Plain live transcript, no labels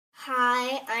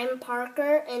Hi, I'm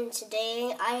Parker, and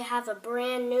today I have a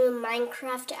brand new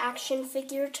Minecraft action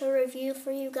figure to review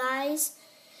for you guys.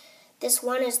 This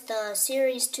one is the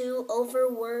Series 2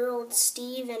 Overworld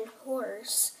Steve and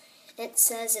Hors. It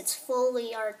says it's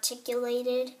fully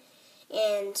articulated,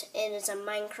 and it is a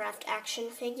Minecraft action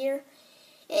figure.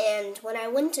 And when I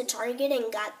went to Target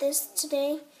and got this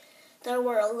today, there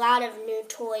were a lot of new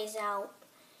toys out.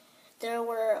 There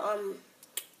were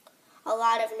a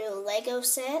lot of new Lego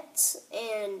sets,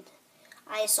 and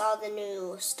I saw the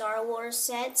new Star Wars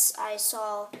sets. I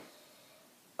saw,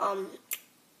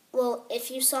 well, if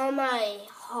you saw my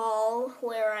haul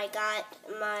where I got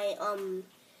my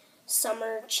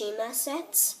summer Chima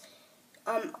sets,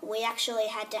 we actually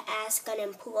had to ask an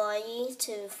employee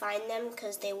to find them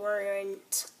because they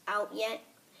weren't out yet.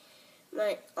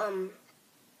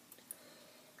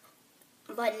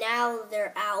 But now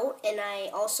they're out, and I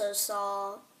also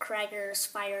saw Krager's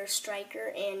Fire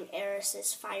Striker and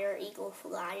Eris's Fire Eagle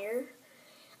Flyer.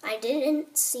 I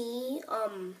didn't see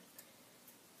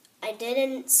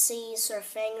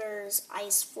Surfanger's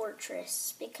Ice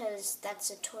Fortress because that's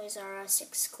a Toys R Us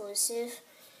exclusive.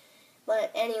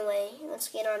 But anyway, let's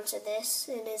get on to this.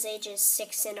 It is ages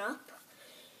 6 and up.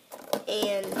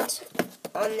 And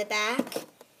on the back,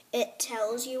 it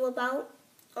tells you about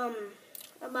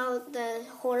the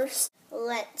horse.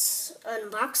 Let's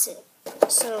unbox it.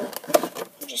 So,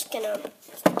 I'm just gonna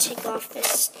take off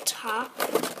this top.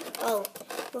 Oh,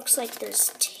 looks like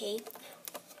there's tape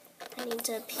I need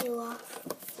to peel off.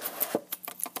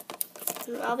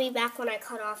 I'll be back when I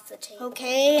cut off the tape.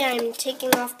 Okay, I'm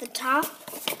taking off the top,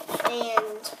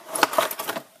 and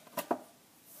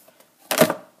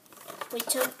we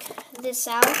took this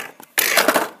out.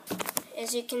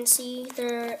 As you can see,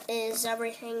 there is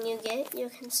everything you get. You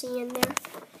can see in there.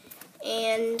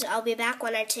 And I'll be back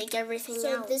when I take everything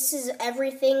out. So this is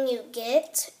everything you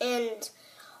get. And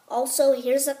also,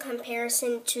 here's a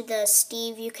comparison to the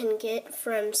Steve you can get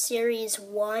from Series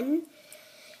 1.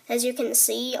 As you can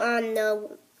see on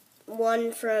the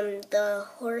one from the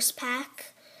horse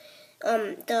pack,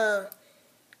 the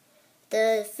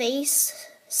face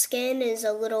skin is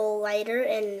a little lighter,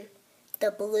 and the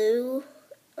blue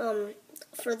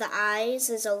for the eyes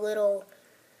is a little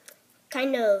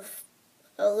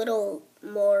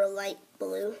more light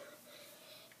blue.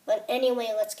 But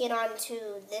anyway, let's get on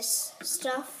to this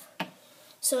stuff.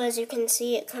 So as you can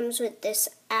see, it comes with this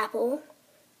apple,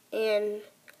 and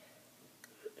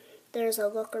there's a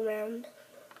look around.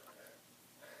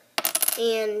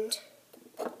 And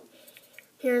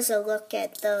here's a look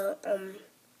at the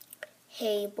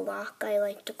hay block, I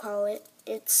like to call it.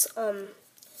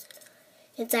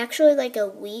 It's actually like a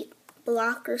wheat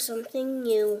block or something.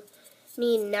 You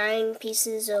need 9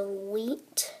 pieces of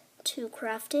wheat to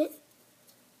craft it.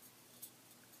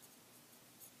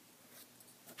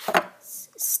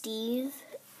 Steve,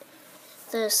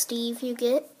 the Steve you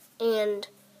get, and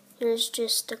here's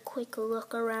just a quick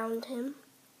look around him.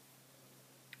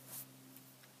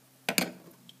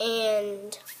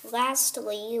 And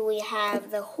lastly, we have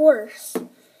the horse.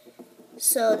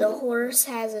 So the horse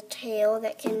has a tail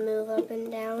that can move up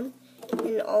and down,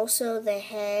 and also the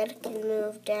head can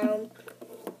move down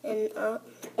and up.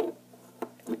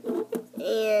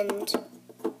 And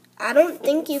I don't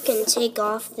think you can take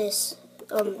off this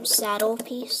saddle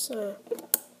piece.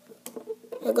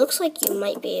 It looks like you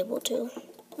might be able to.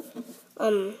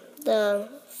 The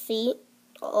feet,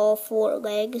 all 4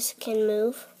 legs can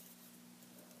move.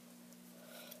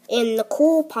 And the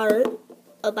cool part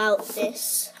about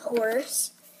this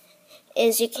horse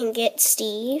is you can get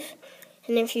Steve,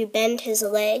 and if you bend his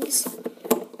legs,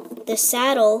 the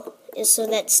saddle is so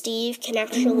that Steve can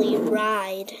actually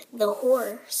ride the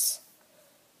horse.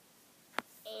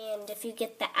 And if you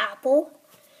get the apple,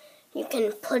 you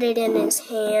can put it in his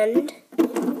hand.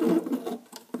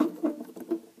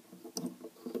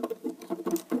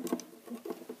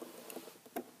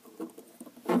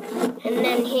 And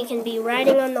then he can be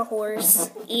riding on the horse,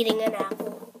 eating an apple.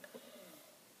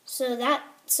 So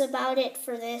that's about it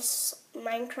for this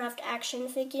Minecraft action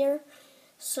figure.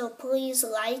 So please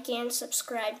like and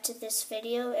subscribe to this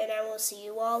video, and I will see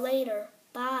you all later.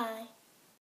 Bye.